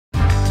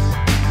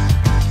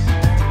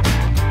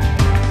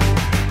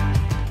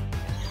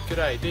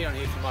G'day, Dion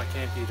here from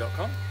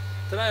mycampgear.com.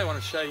 Today I want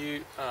to show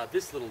you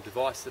this little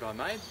device that I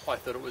made. I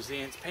thought it was the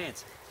ant's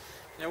pants.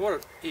 Now what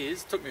it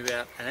is, took me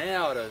about an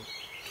hour to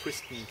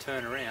twist and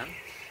turn around.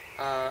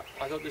 I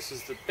thought this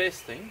was the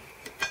best thing.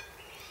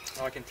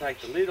 I can take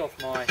the lid off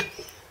my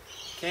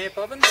camp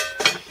oven.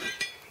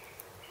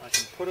 I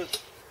can put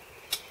it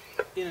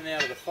in and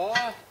out of the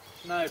fire,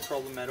 no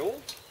problem at all.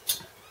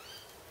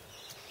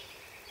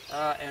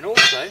 And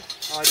also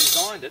I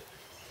designed it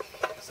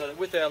so that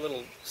with our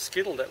little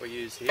skittle that we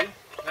use here,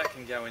 that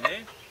can go in there,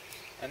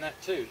 and that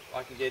too,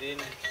 I can get in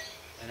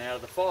and out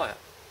of the fire,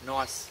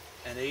 nice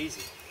and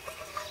easy.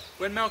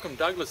 When Malcolm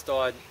Douglas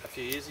died a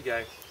few years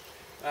ago,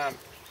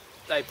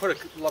 they put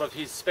a lot of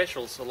his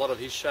specials, a lot of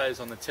his shows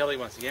on the telly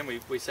once again.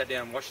 We sat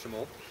down and watched them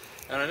all,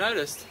 and I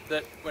noticed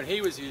that when he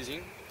was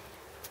using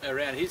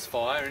around his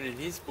fire and in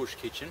his bush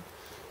kitchen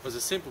was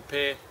a simple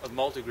pair of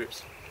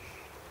Multigrips.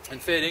 And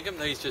fair dinkum,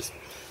 these just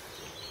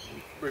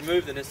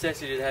remove the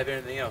necessity to have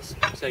anything else.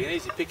 So you can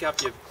easily pick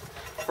up your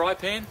fry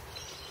pan,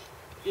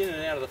 in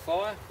and out of the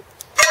fire.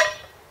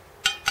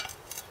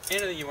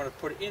 Anything you want to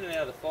put in and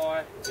out of the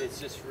fire,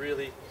 it's just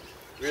really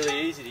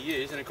easy to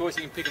use. And of course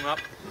you can pick them up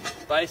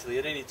basically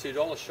at any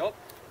 $2 shop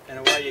and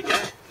away you go.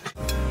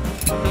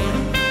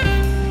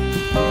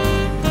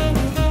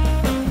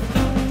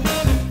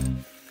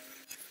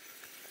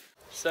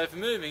 So for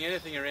moving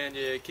anything around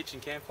your kitchen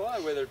campfire,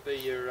 whether it be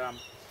your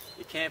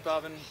camp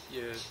oven,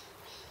 your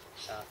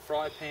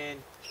fry pan,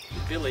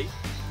 your billy,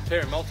 a pair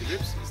of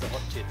Multigrips is the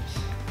hot tip.